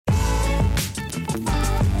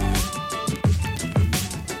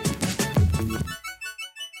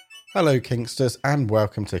Hello, Kinksters, and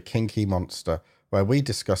welcome to Kinky Monster, where we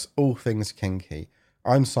discuss all things kinky.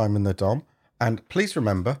 I'm Simon the Dom, and please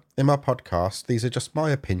remember, in my podcast, these are just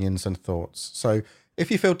my opinions and thoughts. So if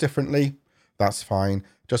you feel differently, that's fine.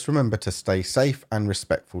 Just remember to stay safe and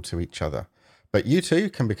respectful to each other. But you too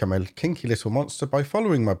can become a kinky little monster by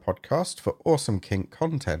following my podcast for awesome kink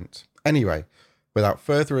content. Anyway, without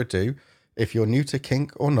further ado, if you're new to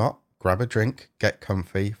kink or not, grab a drink, get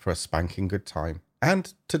comfy for a spanking good time.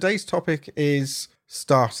 And today's topic is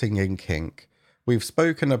starting in kink. We've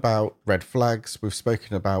spoken about red flags, we've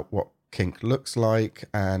spoken about what kink looks like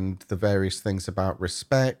and the various things about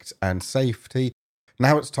respect and safety.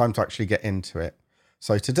 Now it's time to actually get into it.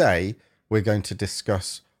 So today we're going to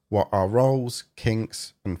discuss what are roles,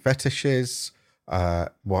 kinks and fetishes,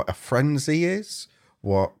 what a frenzy is,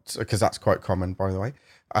 because that's quite common, by the way,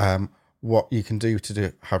 what you can do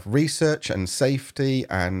to have research and safety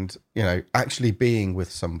and, actually being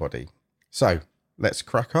with somebody. So let's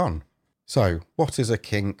crack on. So what is a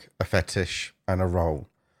kink, a fetish and a role?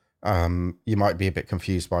 You might be a bit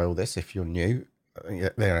confused by all this if you're new.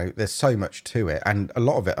 There's so much to it and a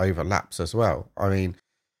lot of it overlaps as well. I mean,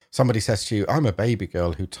 somebody says to you, I'm a baby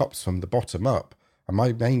girl who tops from the bottom up and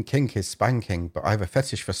my main kink is spanking, but I have a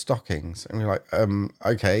fetish for stockings. And you're like,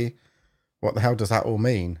 okay. What the hell does that all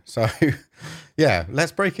mean? So, yeah,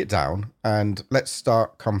 let's break it down and let's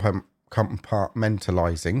start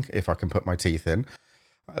compartmentalizing, if I can put my teeth in.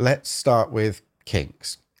 Let's start with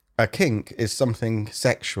kinks. A kink is something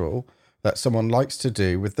sexual that someone likes to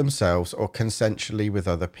do with themselves or consensually with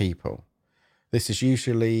other people. This is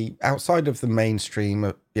usually outside of the mainstream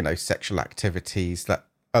of, sexual activities that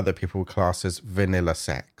other people class as vanilla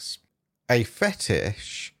sex. A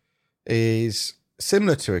fetish is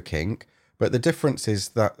similar to a kink, but the difference is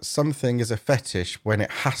that something is a fetish when it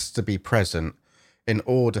has to be present in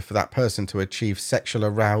order for that person to achieve sexual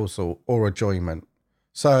arousal or enjoyment.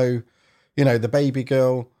 So, the baby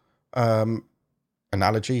girl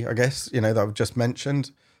analogy, I guess, that I've just mentioned.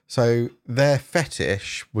 So their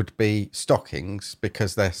fetish would be stockings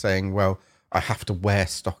because they're saying, well, I have to wear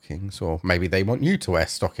stockings, or maybe they want you to wear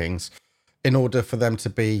stockings in order for them to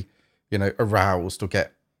be, aroused or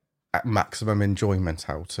get maximum enjoyment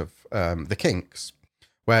out of the kinks,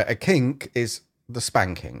 where a kink is the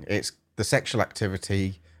spanking. It's the sexual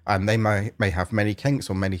activity, and they may have many kinks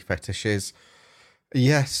or many fetishes.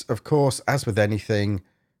 Yes, of course, as with anything,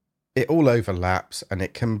 it all overlaps and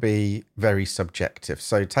it can be very subjective.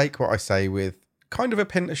 So take what I say with kind of a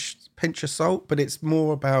pinch of salt, but it's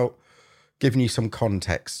more about giving you some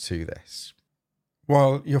context to this.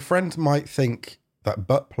 While your friend might think that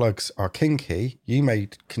butt plugs are kinky, you may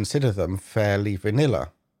consider them fairly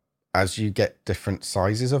vanilla. As you get different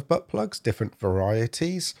sizes of butt plugs, different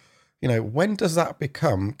varieties, when does that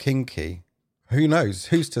become kinky? Who knows?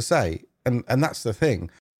 Who's to say? And that's the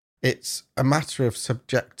thing. It's a matter of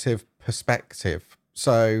subjective perspective.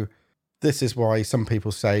 So this is why some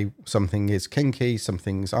people say something is kinky, some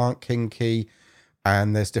things aren't kinky,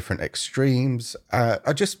 and there's different extremes.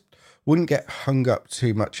 I just wouldn't get hung up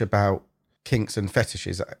too much about kinks and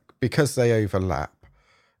fetishes because they overlap.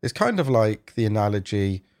 It's kind of like the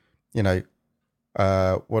analogy,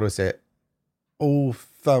 what is it? All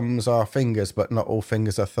thumbs are fingers, but not all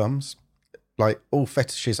fingers are thumbs. Like all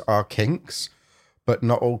fetishes are kinks, but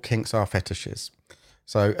not all kinks are fetishes.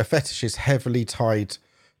 So a fetish is heavily tied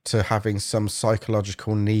to having some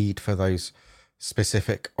psychological need for those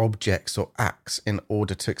specific objects or acts in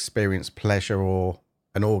order to experience pleasure or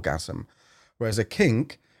an orgasm. Whereas a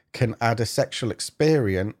kink can add a sexual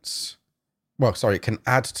experience. It can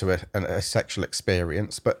add to a sexual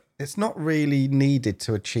experience, but it's not really needed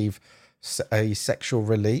to achieve a sexual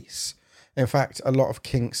release. In fact, a lot of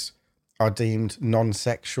kinks are deemed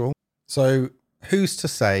non-sexual. So who's to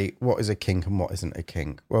say what is a kink and what isn't a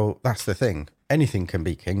kink? Well, that's the thing. Anything can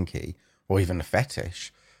be kinky or even a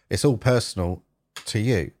fetish. It's all personal to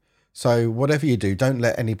you. So whatever you do, don't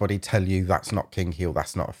let anybody tell you that's not kinky or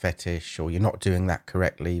that's not a fetish or you're not doing that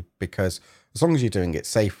correctly, because as long as you're doing it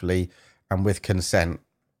safely and with consent,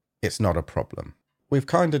 it's not a problem. We've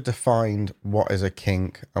kind of defined what is a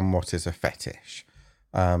kink and what is a fetish.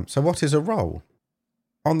 So what is a role?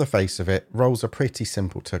 On the face of it, roles are pretty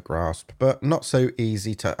simple to grasp, but not so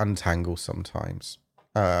easy to untangle sometimes.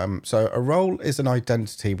 So a role is an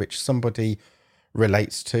identity which somebody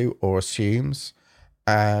relates to or assumes.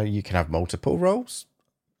 You can have multiple roles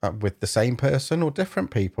with the same person or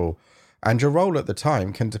different people, and your role at the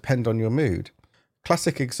time can depend on your mood.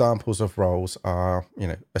 Classic examples of roles are,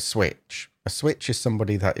 a switch. A switch is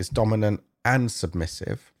somebody that is dominant and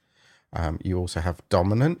submissive. You also have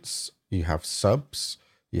dominants, you have subs,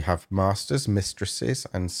 You have masters, mistresses,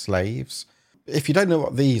 and slaves. If you don't know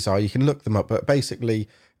what these are, you can look them up. But basically,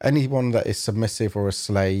 anyone that is submissive or a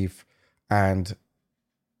slave and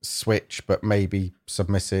switch, but maybe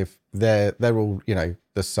submissive, they're all,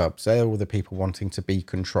 the subs. They're all the people wanting to be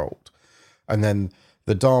controlled. And then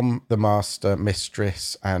the dom, the master,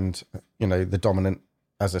 mistress, and, the dominant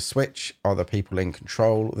as a switch are the people in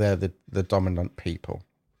control. They're the dominant people.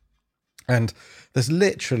 And there's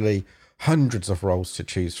literally hundreds of roles to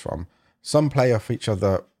choose from. Some play off each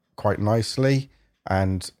other quite nicely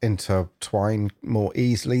and intertwine more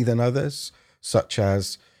easily than others, such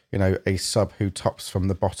as, a sub who tops from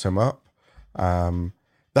the bottom up.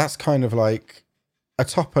 That's kind of like a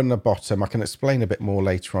top and a bottom. I can explain a bit more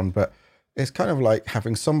later on, but it's kind of like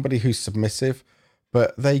having somebody who's submissive,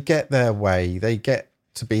 but they get their way. They get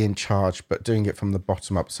to be in charge, but doing it from the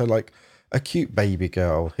bottom up. So like a cute baby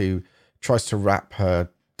girl who tries to wrap her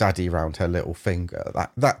daddy around her little finger,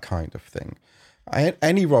 that kind of thing.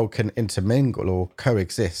 Any role can intermingle or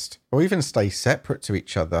coexist or even stay separate to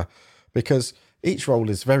each other because each role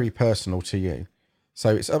is very personal to you.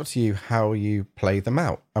 So it's up to you how you play them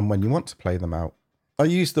out and when you want to play them out. I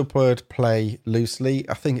use the word play loosely.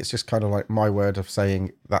 I think it's just kind of like my word of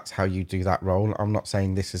saying that's how you do that role. I'm not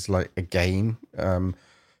saying this is like a game.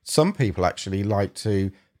 Some people actually like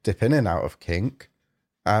to dip in and out of kink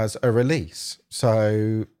as a release.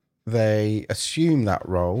 So they assume that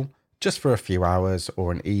role just for a few hours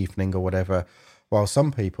or an evening or whatever, while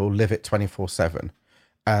some people live it 24/7.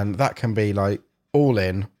 And that can be like all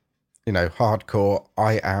in, hardcore.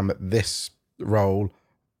 I am this role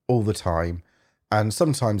all the time. And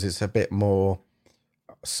sometimes it's a bit more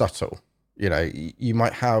subtle. You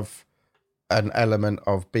might have an element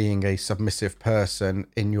of being a submissive person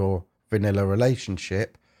in your vanilla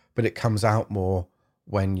relationship, but it comes out more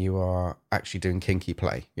when you are actually doing kinky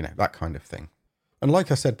play, that kind of thing. And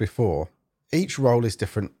like I said before, each role is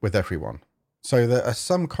different with everyone. So there are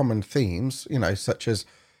some common themes, such as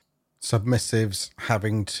submissives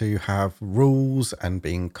having to have rules and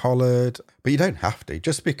being collared, but you don't have to.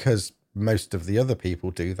 Just because most of the other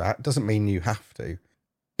people do that doesn't mean you have to.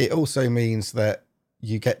 It also means that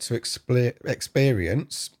you get to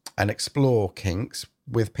experience and explore kinks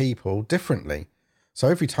with people differently. So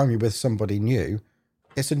every time you're with somebody new,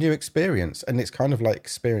 it's a new experience, and it's kind of like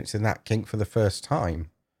experiencing that kink for the first time.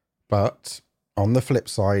 But on the flip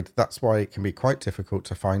side, that's why it can be quite difficult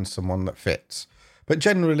to find someone that fits. But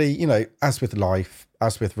generally, as with life,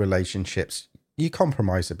 as with relationships, you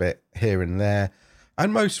compromise a bit here and there.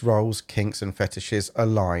 And most roles, kinks and fetishes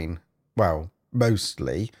align, well,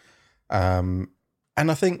 mostly. And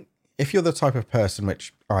I think if you're the type of person,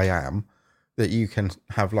 which I am, that you can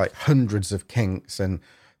have like hundreds of kinks and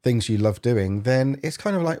things you love doing, then it's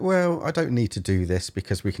kind of like, well, I don't need to do this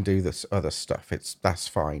because we can do this other stuff. That's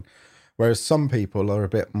fine. Whereas some people are a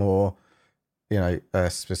bit more,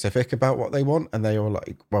 specific about what they want, and they are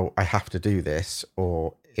like, well, I have to do this,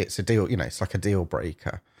 or it's a deal, it's like a deal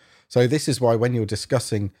breaker. So this is why when you're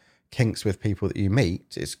discussing kinks with people that you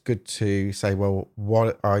meet, it's good to say, well,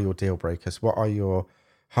 what are your deal breakers? What are your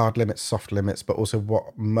hard limits, soft limits, but also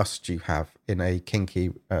what must you have in a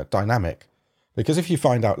kinky dynamic? Because if you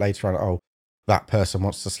find out later on, oh, that person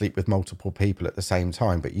wants to sleep with multiple people at the same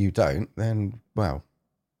time, but you don't, then, well,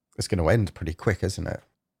 it's going to end pretty quick, isn't it?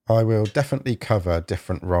 I will definitely cover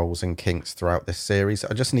different roles and kinks throughout this series.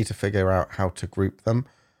 I just need to figure out how to group them,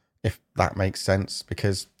 if that makes sense,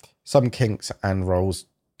 because some kinks and roles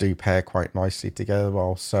do pair quite nicely together,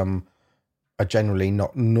 while some are generally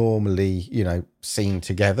not normally, seen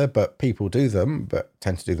together, but people do them, but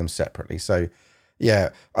tend to do them separately. So yeah,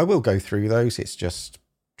 I will go through those. It's just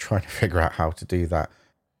trying to figure out how to do that.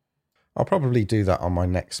 I'll probably do that on my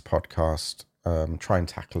next podcast, try and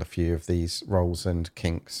tackle a few of these roles and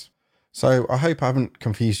kinks. So I hope I haven't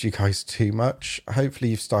confused you guys too much.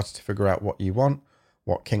 Hopefully you've started to figure out what you want,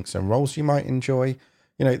 what kinks and roles you might enjoy.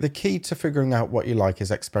 The key to figuring out what you like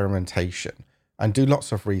is experimentation and do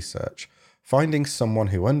lots of research. Finding someone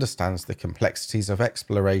who understands the complexities of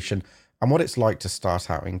exploration and what it's like to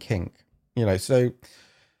start out in kink. So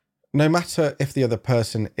no matter if the other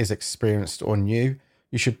person is experienced or new,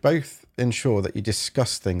 you should both ensure that you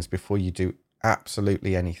discuss things before you do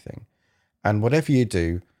absolutely anything. And whatever you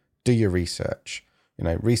do your research.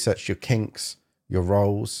 Research your kinks, your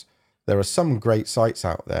roles. There are some great sites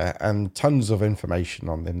out there and tons of information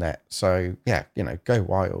on the net. So yeah, go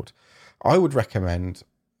wild. I would recommend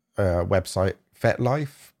a website,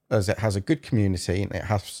 FetLife, as it has a good community and it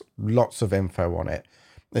has lots of info on it.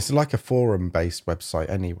 It's like a forum-based website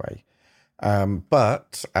anyway.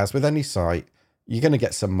 But as with any site, you're going to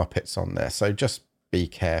get some muppets on there. So just be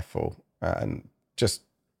careful and just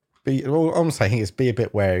all I'm saying is be a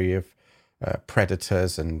bit wary of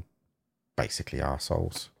predators and basically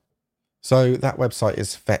arseholes. So that website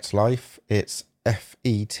is FetLife. It's FetLife.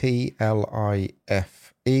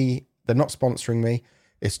 They're not sponsoring me.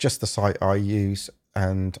 It's just the site I use,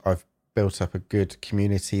 and I've built up a good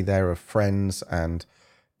community there of friends, and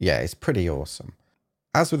yeah, it's pretty awesome.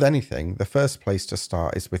 As with anything, the first place to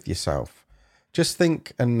start is with yourself. Just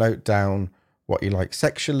think and note down what you like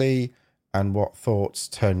sexually and what thoughts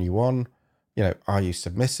turn you on. Are you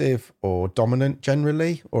submissive or dominant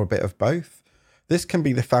generally, or a bit of both? This can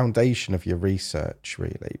be the foundation of your research,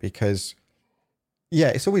 really, because, yeah,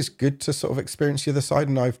 it's always good to sort of experience the other side.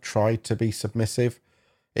 And I've tried to be submissive.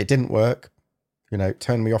 It didn't work,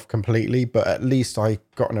 turned me off completely, but at least I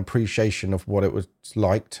got an appreciation of what it was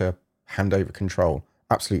like to hand over control.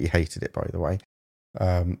 Absolutely hated it, by the way.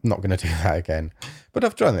 Not going to do that again, but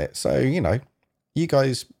I've done it. So, you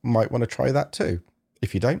guys might want to try that too.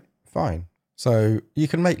 If you don't, fine. So you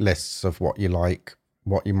can make lists of what you like,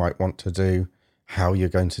 what you might want to do, how you're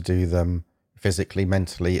going to do them physically,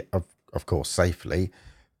 mentally, of course, safely.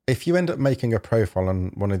 If you end up making a profile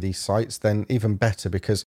on one of these sites, then even better,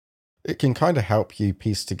 because it can kind of help you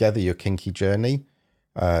piece together your kinky journey.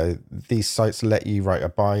 These sites let you write a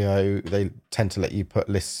bio. They tend to let you put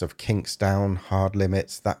lists of kinks down, hard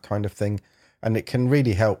limits, that kind of thing. And it can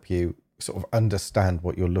really help you sort of understand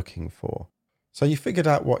what you're looking for. So you figured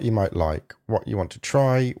out what you might like, what you want to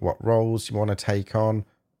try, what roles you want to take on,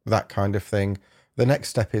 that kind of thing. The next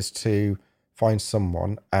step is to find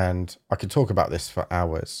someone, and I could talk about this for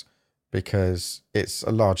hours because it's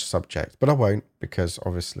a large subject, but I won't, because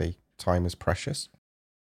obviously time is precious.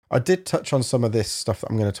 I did touch on some of this stuff that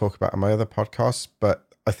I'm going to talk about on my other podcasts,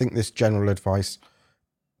 but I think this general advice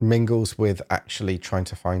mingles with actually trying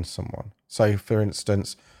to find someone. So, for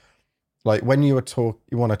instance, like when you want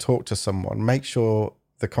to talk to someone, make sure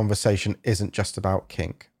the conversation isn't just about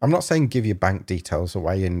kink. I'm not saying give your bank details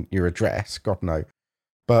away and your address, God no,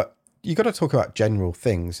 but you got to talk about general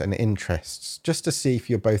things and interests just to see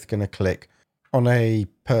if you're both going to click on a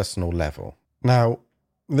personal level. Now,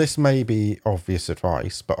 this may be obvious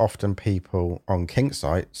advice, but often people on kink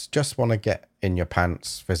sites just want to get in your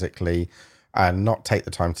pants physically and not take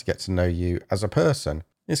the time to get to know you as a person.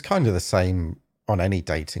 It's kind of the same on any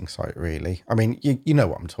dating site, really. I mean, you know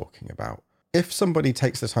what I'm talking about. If somebody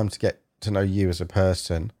takes the time to get to know you as a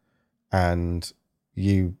person, and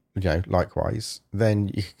you likewise, then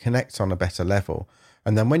you can connect on a better level.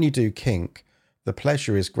 And then when you do kink, the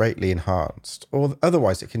pleasure is greatly enhanced, or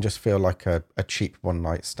otherwise it can just feel like a cheap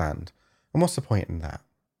one-night stand. And what's the point in that?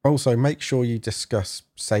 Also, make sure you discuss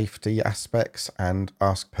safety aspects and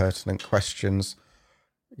ask pertinent questions.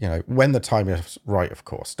 When the time is right, of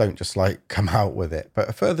course. Don't just come out with it.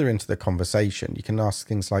 But further into the conversation, you can ask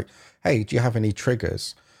things like, hey, do you have any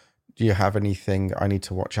triggers? Do you have anything I need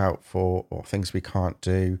to watch out for, or things we can't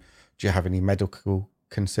do? Do you have any medical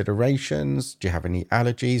considerations? Do you have any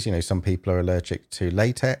allergies? Some people are allergic to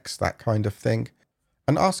latex, that kind of thing.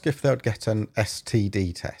 And ask if they'll get an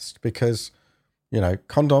STD test, because,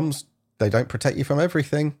 condoms, they don't protect you from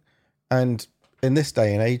everything. And in this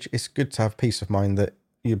day and age, it's good to have peace of mind that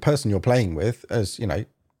the person you're playing with, as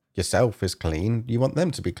yourself, is clean. You want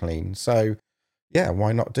them to be clean. So yeah,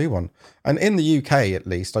 why not do one? And in the UK, at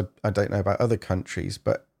least, I don't know about other countries,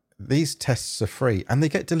 but these tests are free and they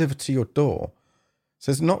get delivered to your door.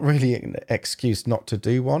 So it's not really an excuse not to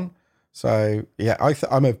do one. So yeah,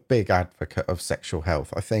 I'm a big advocate of sexual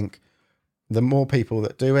health. I think the more people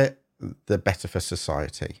that do it, the better for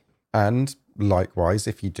society. And likewise,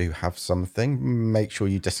 if you do have something, make sure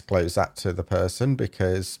you disclose that to the person,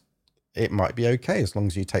 because it might be okay as long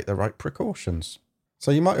as you take the right precautions.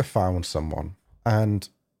 So you might have found someone, and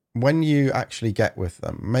when you actually get with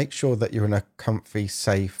them, make sure that you're in a comfy,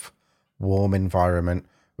 safe, warm environment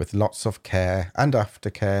with lots of care and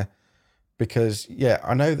aftercare. Because, yeah,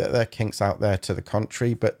 I know that there are kinks out there to the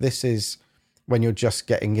contrary, but this is when you're just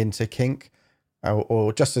getting into kink,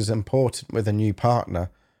 or just as important with a new partner.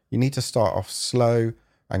 You need to start off slow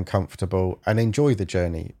and comfortable and enjoy the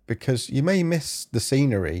journey, because you may miss the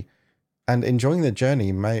scenery, and enjoying the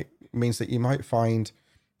journey means that you might find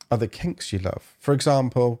other kinks you love. For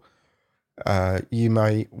example, you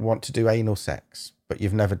may want to do anal sex, but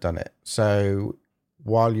you've never done it. So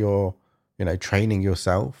while you're, training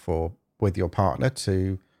yourself or with your partner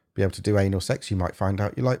to be able to do anal sex, you might find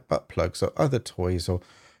out you like butt plugs or other toys or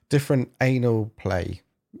different anal play.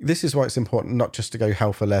 This is why it's important not just to go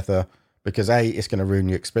hell for leather, because A, it's going to ruin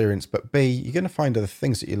your experience, but B, you're going to find other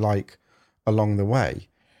things that you like along the way.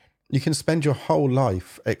 You can spend your whole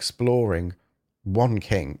life exploring one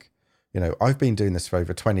kink. I've been doing this for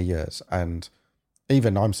over 20 years, and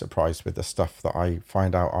Even I'm surprised with the stuff that I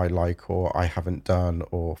find out I like or I haven't done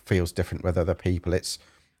or feels different with other people. It's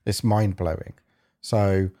mind blowing.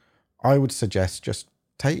 So I would suggest just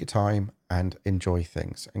take your time and enjoy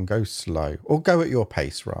things and go slow, or go at your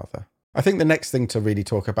pace rather. I think the next thing to really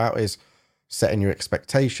talk about is setting your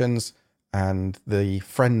expectations and the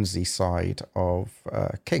frenzy side of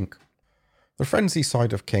kink. The frenzy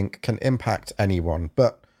side of kink can impact anyone,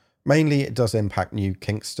 but mainly it does impact new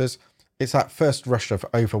kinksters. It's that first rush of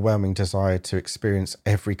overwhelming desire to experience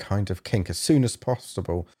every kind of kink as soon as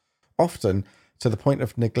possible, often to the point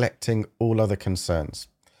of neglecting all other concerns.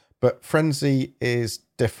 But frenzy is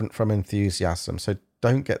different from enthusiasm, so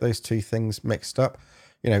don't get those two things mixed up.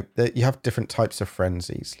 You have different types of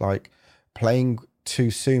frenzies, like playing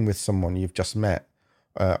too soon with someone you've just met,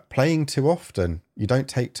 playing too often. You don't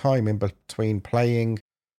take time in between playing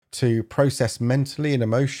to process mentally and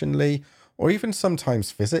emotionally, or even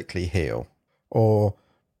sometimes physically heal. Or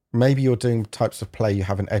maybe you're doing types of play you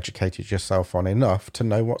haven't educated yourself on enough to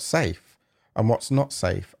know what's safe and what's not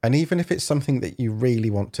safe. And even if it's something that you really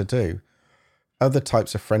want to do, other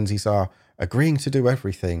types of frenzies are agreeing to do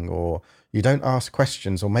everything, or you don't ask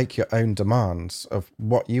questions or make your own demands of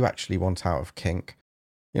what you actually want out of kink.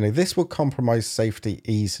 This will compromise safety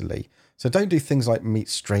easily. So don't do things like meet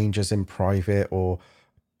strangers in private, or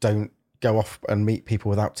don't go off and meet people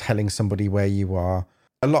without telling somebody where you are.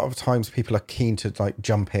 A lot of times people are keen to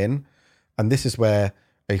jump in, and this is where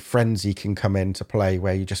a frenzy can come into play,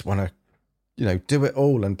 where you just want to, do it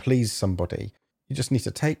all and please somebody. You just need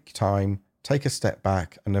to take time, take a step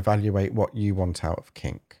back and evaluate what you want out of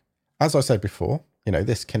kink. As I said before,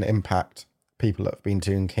 this can impact people that have been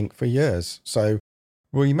doing kink for years. So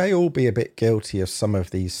we may all be a bit guilty of some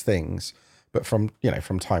of these things, but from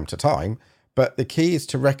time to time. But the key is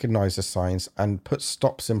to recognize the signs and put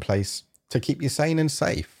stops in place to keep you sane and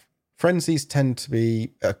safe. Frenzies tend to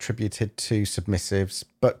be attributed to submissives,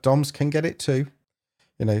 but doms can get it too.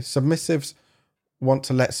 Submissives want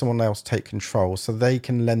to let someone else take control so they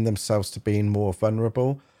can lend themselves to being more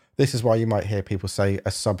vulnerable. This is why you might hear people say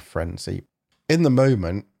a sub-frenzy. In the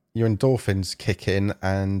moment, your endorphins kick in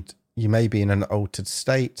and you may be in an altered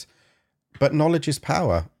state, but knowledge is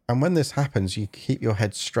power. And when this happens, you keep your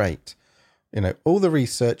head straight. All the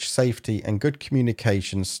research, safety, and good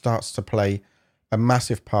communication starts to play a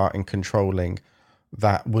massive part in controlling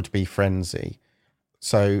that would-be frenzy.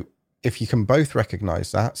 So if you can both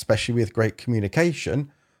recognize that, especially with great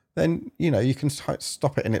communication, then, you can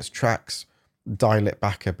stop it in its tracks, dial it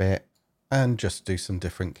back a bit, and just do some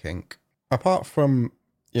different kink. Apart from,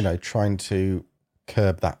 trying to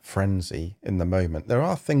curb that frenzy in the moment, there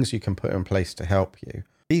are things you can put in place to help you.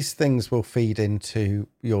 These things will feed into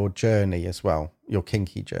your journey as well, your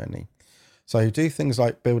kinky journey. So do things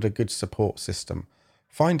like build a good support system.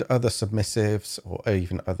 Find other submissives or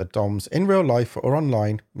even other doms in real life or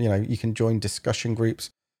online. You can join discussion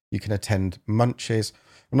groups. You can attend munches.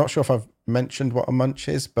 I'm not sure if I've mentioned what a munch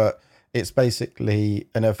is, but it's basically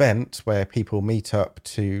an event where people meet up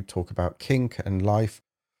to talk about kink and life.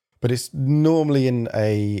 But it's normally in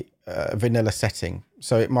a vanilla setting.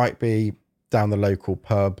 So it might be down the local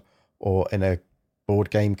pub or in a board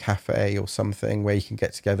game cafe or something where you can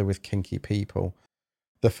get together with kinky people.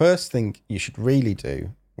 The first thing you should really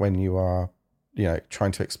do when you are,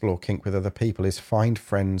 trying to explore kink with other people is find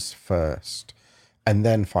friends first and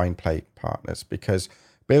then find play partners, because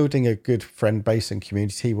building a good friend base and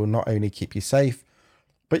community will not only keep you safe,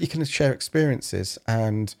 but you can share experiences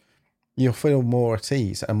and you'll feel more at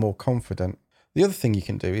ease and more confident. The other thing you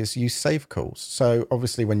can do is use safe calls. So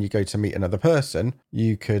obviously when you go to meet another person,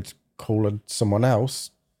 you could call someone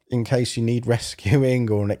else in case you need rescuing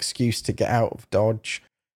or an excuse to get out of Dodge.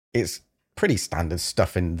 It's pretty standard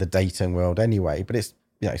stuff in the dating world anyway, but it's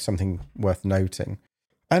something worth noting.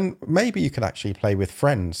 And maybe you could actually play with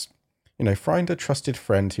friends. Find a trusted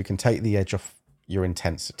friend who can take the edge off your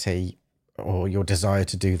intensity or your desire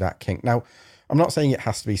to do that kink. Now, I'm not saying it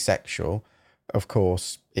has to be sexual. Of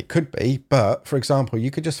course, it could be, but for example, you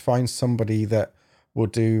could just find somebody that will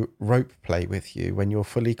do rope play with you when you're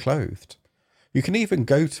fully clothed. You can even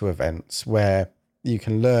go to events where you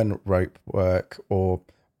can learn rope work or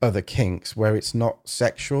other kinks where it's not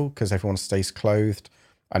sexual because everyone stays clothed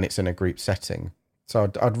and it's in a group setting. So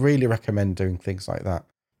I'd really recommend doing things like that.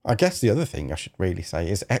 I guess the other thing I should really say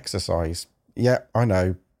is exercise. Yeah, I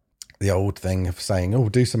know the old thing of saying, oh,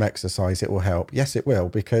 do some exercise, it will help. Yes, it will,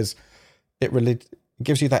 because it really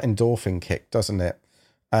gives you that endorphin kick, doesn't it?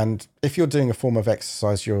 And if you're doing a form of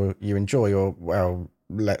exercise you enjoy, or, well,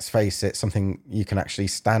 let's face it, something you can actually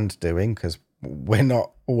stand doing, because we're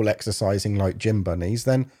not all exercising like gym bunnies,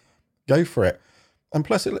 then go for it. And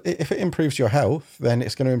plus, if it improves your health, then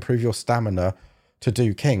it's going to improve your stamina to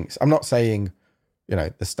do kinks. I'm not saying,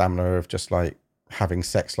 the stamina of just like having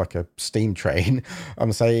sex like a steam train.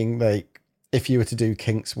 I'm saying like if you were to do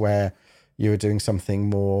kinks where you were doing something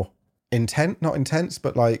more not intense,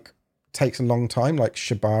 but like takes a long time, like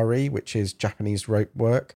shibari, which is Japanese rope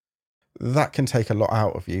work, that can take a lot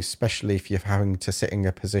out of you, especially if you're having to sit in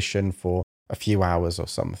a position for a few hours or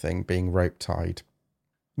something, being rope tied.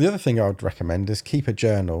 The other thing I would recommend is keep a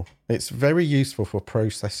journal. It's very useful for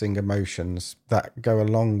processing emotions that go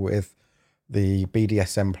along with the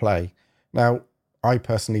BDSM play. Now, I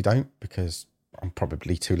personally don't, because I'm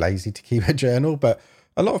probably too lazy to keep a journal, but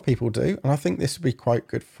a lot of people do. And I think this would be quite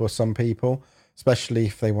good for some people, especially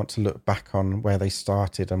if they want to look back on where they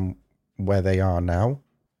started and where they are now.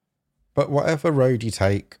 But whatever road you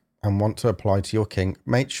take and want to apply to your kink,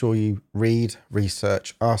 make sure you read,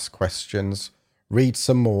 research, ask questions, read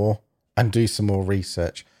some more, and do some more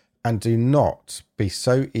research. And do not be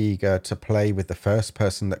so eager to play with the first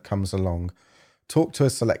person that comes along. Talk to a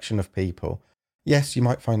selection of people. Yes, you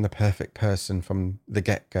might find the perfect person from the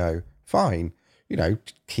get-go. Fine.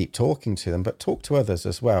 Keep talking to them, but talk to others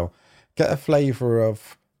as well. Get a flavour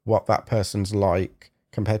of what that person's like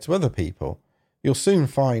compared to other people. You'll soon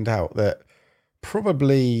find out that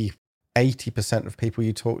probably 80% of people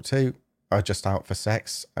you talk to are just out for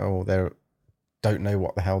sex, or they don't know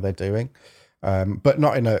what the hell they're doing. But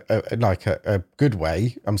not in a good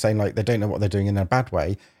way. I'm saying like they don't know what they're doing in a bad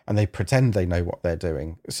way, and they pretend they know what they're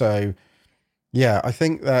doing. So yeah, I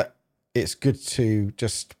think that it's good to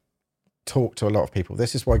just talk to a lot of people.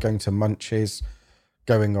 This is why going to Munches,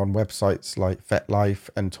 going on websites like FetLife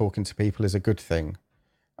and talking to people is a good thing.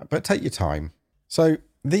 But take your time. So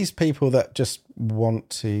these people that just want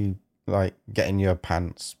to like get in your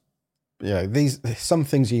pants, these some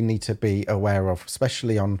things you need to be aware of,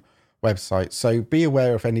 especially on websites. So be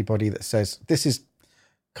aware of anybody that says this is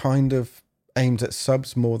kind of aimed at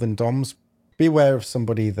subs more than doms. Be aware of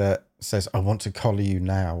somebody that says, I want to collar you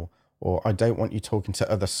now, or I don't want you talking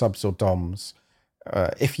to other subs or doms.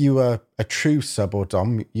 If you were a true sub or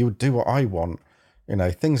dom, you would do what I want.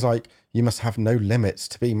 Things like you must have no limits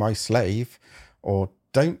to be my slave, or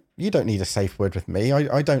you don't need a safe word with me.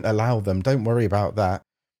 I don't allow them. Don't worry about that.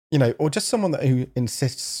 Or just someone who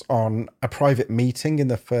insists on a private meeting in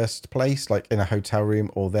the first place, like in a hotel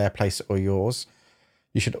room or their place or yours.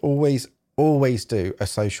 You should always do a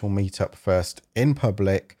social meetup first in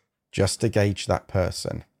public, just to gauge that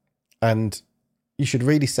person. And you should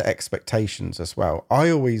really set expectations as well.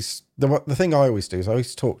 The thing I always do is I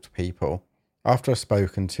always talk to people. After I've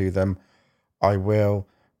spoken to them, I will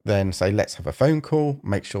then say, let's have a phone call,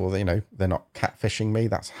 make sure that, they're not catfishing me.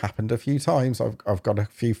 That's happened a few times. I've got a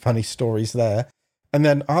few funny stories there. And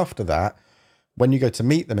then after that, when you go to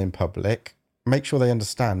meet them in public, make sure they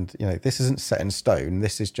understand, this isn't set in stone.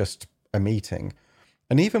 This is just a meeting.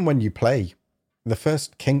 And even when you play the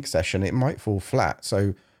first kink session, it might fall flat.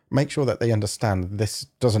 So make sure that they understand this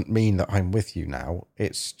doesn't mean that I'm with you now.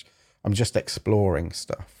 I'm just exploring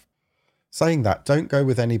stuff. Saying that, don't go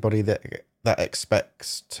with anybody that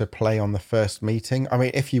expects to play on the first meeting. I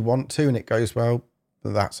mean, if you want to and it goes well,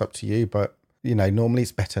 that's up to you. But, normally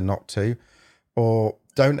it's better not to. Or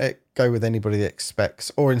don't go with anybody that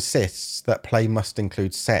expects or insists that play must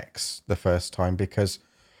include sex the first time, because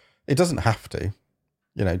it doesn't have to.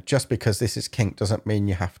 Just because this is kink doesn't mean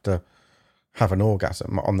you have to have an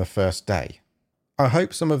orgasm on the first day. I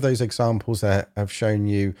hope some of those examples there have shown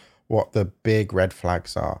you what the big red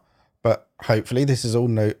flags are. But hopefully this is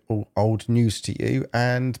all old news to you,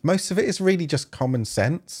 and most of it is really just common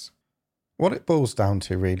sense. What it boils down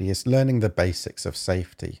to really is learning the basics of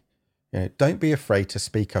safety. Don't be afraid to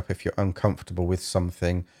speak up if you're uncomfortable with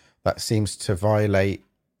something that seems to violate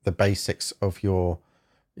the basics of your,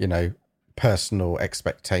 personal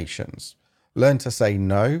expectations. Learn to say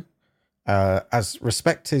no. As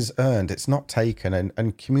respect is earned, it's not taken,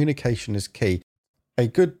 and communication is key. A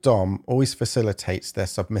good dom always facilitates their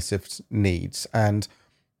submissive needs, and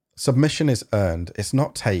submission is earned, it's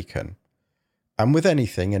not taken. And with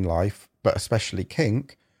anything in life, but especially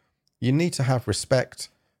kink, you need to have respect,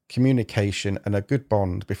 communication, and a good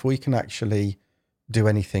bond before you can actually do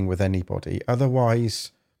anything with anybody.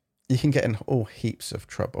 Otherwise, you can get in all heaps of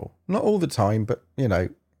trouble. Not all the time, but,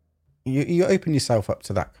 you open yourself up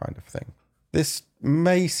to that kind of thing. This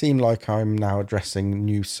may seem like I'm now addressing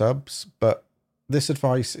new subs, but this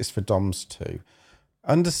advice is for doms too.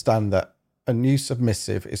 Understand that a new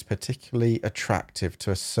submissive is particularly attractive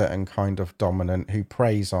to a certain kind of dominant who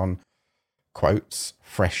preys on, quotes,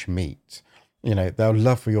 fresh meat. They'll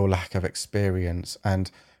love your lack of experience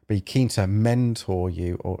and be keen to mentor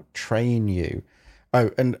you or train you.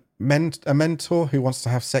 Oh, and a mentor who wants to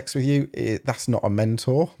have sex with you, that's not a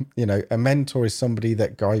mentor. A mentor is somebody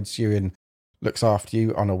that guides you and looks after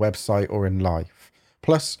you on a website or in life.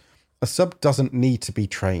 Plus, a sub doesn't need to be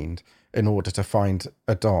trained in order to find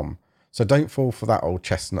a dom. So don't fall for that old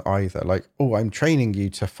chestnut either. Like, oh, I'm training you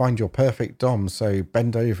to find your perfect dom, so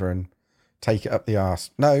bend over and take it up the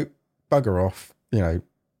arse. No, bugger off.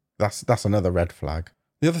 That's another red flag.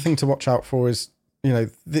 The other thing to watch out for is,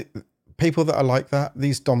 the people that are like that,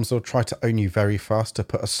 these doms will try to own you very fast to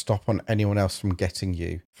put a stop on anyone else from getting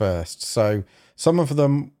you first. So some of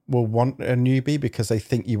them will want a newbie because they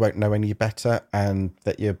think you won't know any better and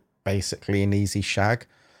that you're basically an easy shag.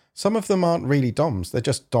 Some of them aren't really doms. They're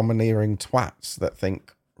just domineering twats that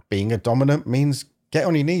think being a dominant means get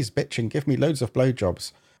on your knees, bitch, and give me loads of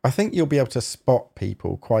blowjobs. I think you'll be able to spot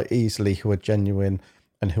people quite easily who are genuine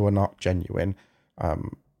and who are not genuine.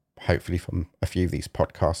 Hopefully from a few of these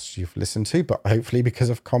podcasts you've listened to, but hopefully because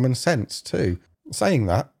of common sense too. Saying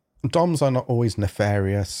that, doms are not always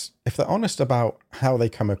nefarious. If they're honest about how they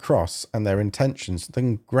come across and their intentions,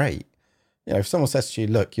 then great. If someone says to you,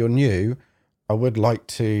 look, you're new, I would like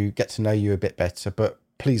to get to know you a bit better, but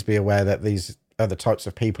please be aware that these other types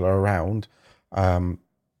of people are around.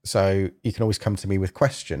 So you can always come to me with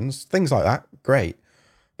questions, things like that, great.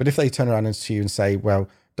 But if they turn around to you and say, well,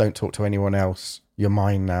 don't talk to anyone else, you're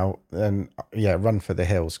mine now, then yeah, run for the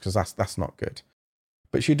hills, because that's not good.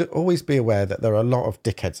 But you'd always be aware that there are a lot of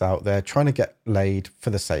dickheads out there trying to get laid for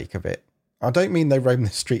the sake of it. I don't mean they roam the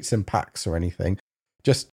streets in packs or anything.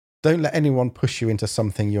 Just don't let anyone push you into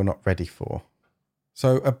something you're not ready for.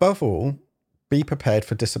 So above all, be prepared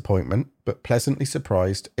for disappointment, but pleasantly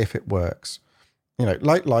surprised if it works.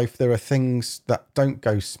 Like life, there are things that don't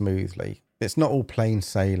go smoothly. It's not all plain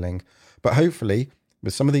sailing, but hopefully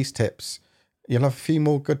with some of these tips, you'll have a few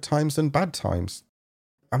more good times than bad times.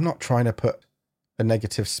 I'm not trying to put a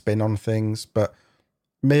negative spin on things, but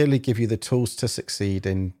merely give you the tools to succeed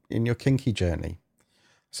in your kinky journey.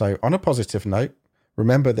 So on a positive note,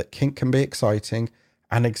 remember that kink can be exciting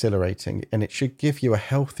and exhilarating, and it should give you a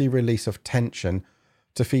healthy release of tension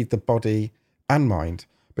to feed the body and mind,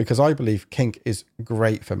 because I believe kink is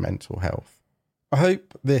great for mental health. I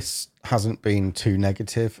hope this hasn't been too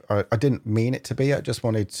negative. I didn't mean it to be. I just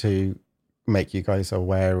wanted to make you guys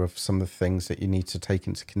aware of some of the things that you need to take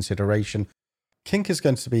into consideration. Kink is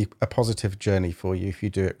going to be a positive journey for you if you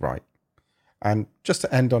do it right. And just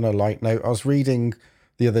to end on a light note, I was reading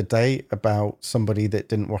the other day about somebody that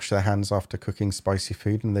didn't wash their hands after cooking spicy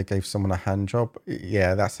food and they gave someone a hand job.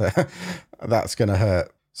 Yeah, that's going to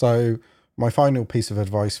hurt. So my final piece of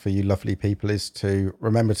advice for you lovely people is to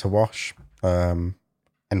remember to wash.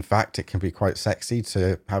 In fact, it can be quite sexy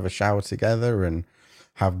to have a shower together and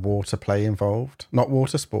have water play involved. Not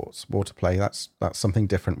water sports, water play. That's something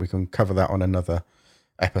different. We can cover that on another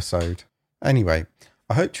episode. Anyway,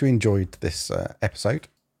 I hope you enjoyed this episode.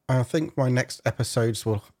 I think my next episodes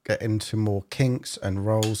will get into more kinks and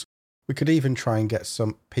roles. We could even try and get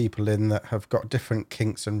some people in that have got different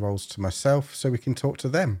kinks and roles to myself so we can talk to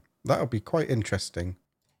them. That'll be quite interesting.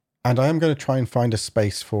 And I am going to try and find a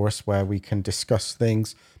space for us where we can discuss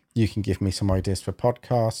things. You can give me some ideas for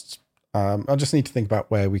podcasts. I just need to think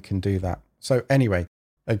about where we can do that. So anyway,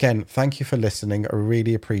 again, thank you for listening. I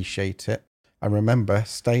really appreciate it. And remember,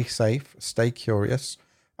 stay safe, stay curious,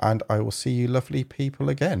 and I will see you lovely people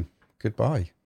again. Goodbye.